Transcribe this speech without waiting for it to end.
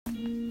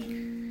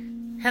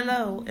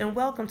Hello and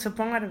welcome to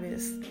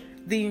Barnabas,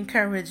 the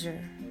Encourager.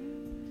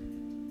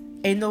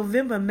 A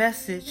November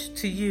message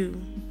to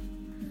you.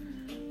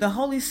 The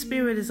Holy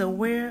Spirit is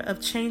aware of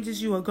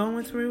changes you are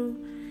going through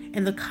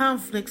and the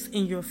conflicts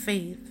in your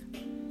faith.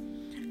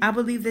 I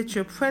believe that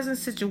your present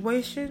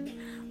situation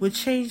will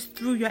change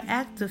through your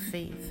active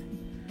faith.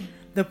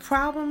 The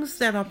problems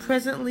that are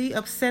presently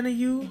upsetting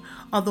you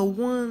are the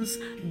ones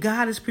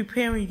God is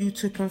preparing you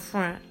to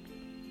confront.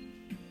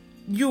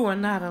 You are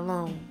not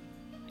alone,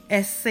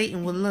 as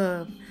Satan would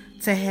love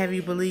to have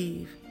you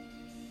believe.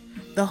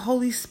 The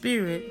Holy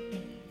Spirit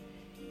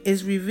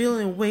is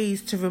revealing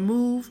ways to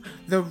remove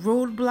the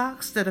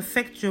roadblocks that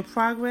affect your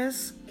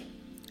progress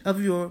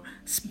of your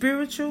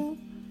spiritual,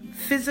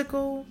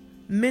 physical,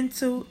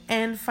 mental,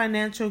 and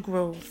financial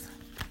growth.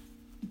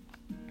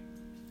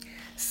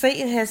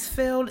 Satan has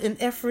failed in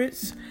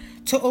efforts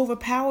to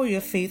overpower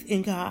your faith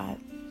in God,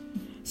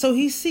 so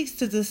he seeks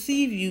to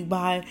deceive you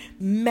by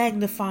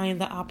magnifying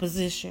the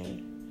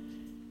opposition.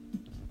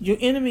 Your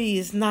enemy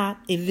is not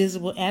a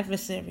visible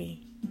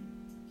adversary,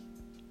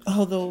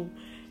 although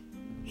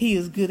he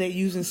is good at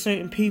using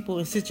certain people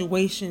and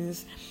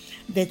situations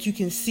that you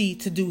can see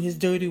to do his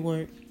dirty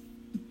work.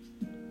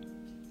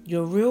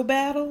 Your real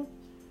battle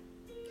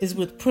is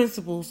with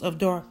principles of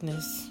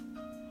darkness.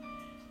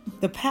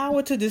 The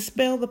power to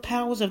dispel the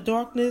powers of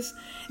darkness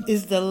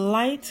is the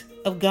light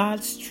of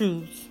God's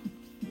truth.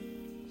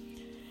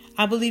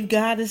 I believe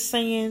God is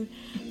saying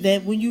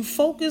that when you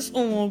focus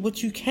on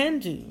what you can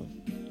do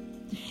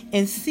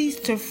and cease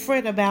to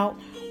fret about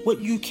what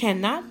you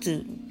cannot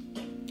do,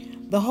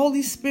 the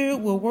Holy Spirit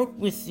will work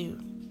with you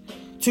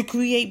to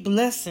create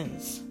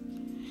blessings.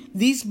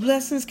 These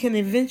blessings can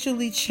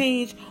eventually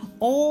change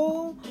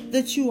all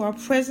that you are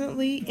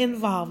presently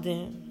involved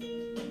in.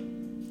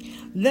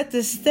 Let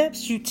the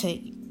steps you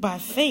take by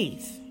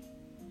faith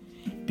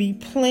be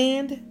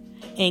planned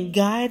and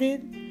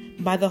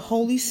guided by the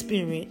Holy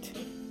Spirit,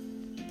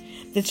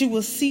 that you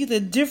will see the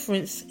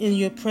difference in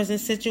your present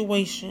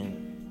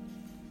situation.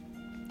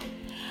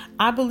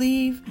 I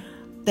believe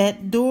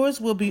that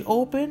doors will be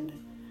opened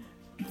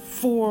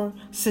for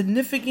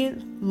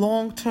significant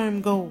long-term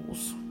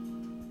goals.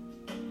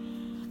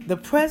 The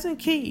present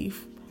key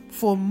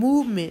for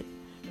movement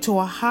to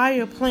a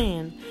higher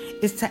plan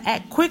is to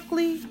act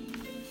quickly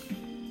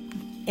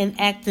and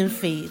act in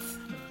faith.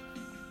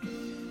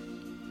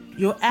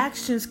 Your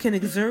actions can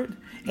exert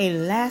a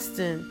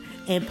lasting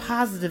and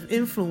positive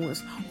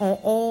influence on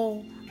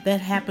all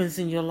that happens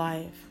in your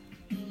life.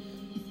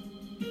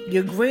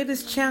 Your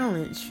greatest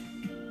challenge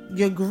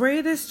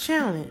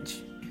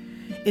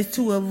is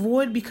to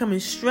avoid becoming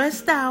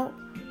stressed out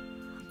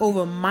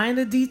over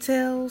minor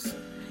details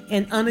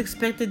and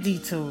unexpected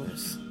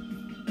detours.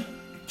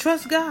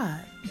 Trust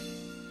God,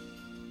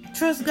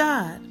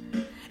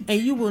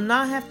 and you will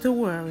not have to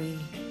worry.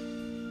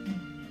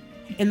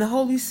 In the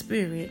Holy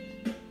Spirit,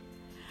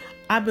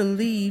 I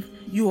believe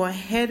you are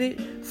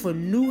headed for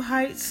new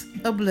heights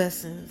of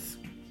blessings.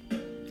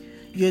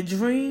 Your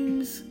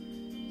dreams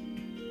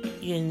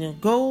and your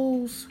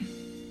goals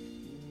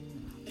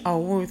are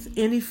worth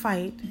any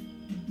fight,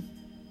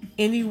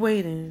 any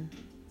waiting,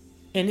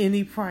 and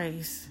any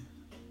price.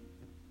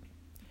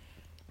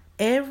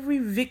 Every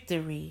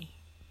victory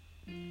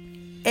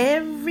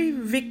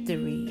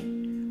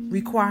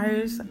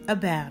requires a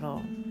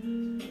battle.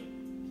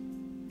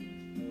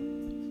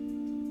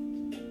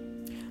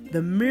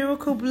 The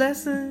miracle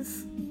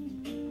blessings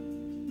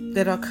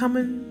that are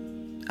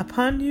coming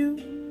upon you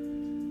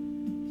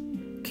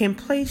can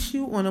place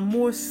you on a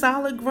more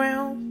solid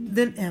ground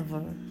than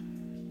ever.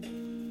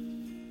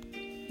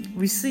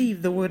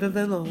 Receive the word of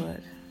the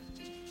Lord.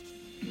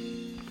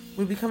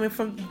 We're coming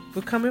from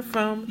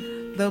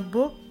the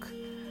book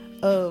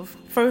of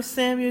 1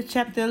 Samuel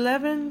chapter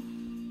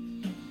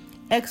 11,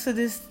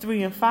 Exodus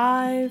 3 and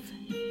 5,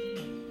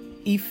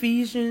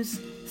 Ephesians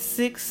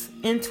 6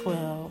 and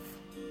 12.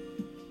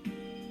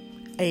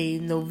 A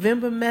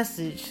November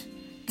message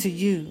to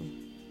you.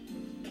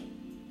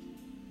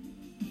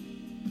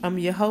 I'm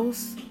your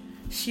host,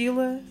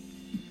 Sheila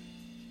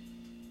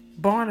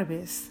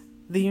Barnabas,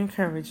 the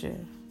Encourager.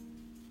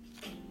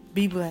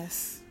 Be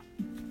blessed.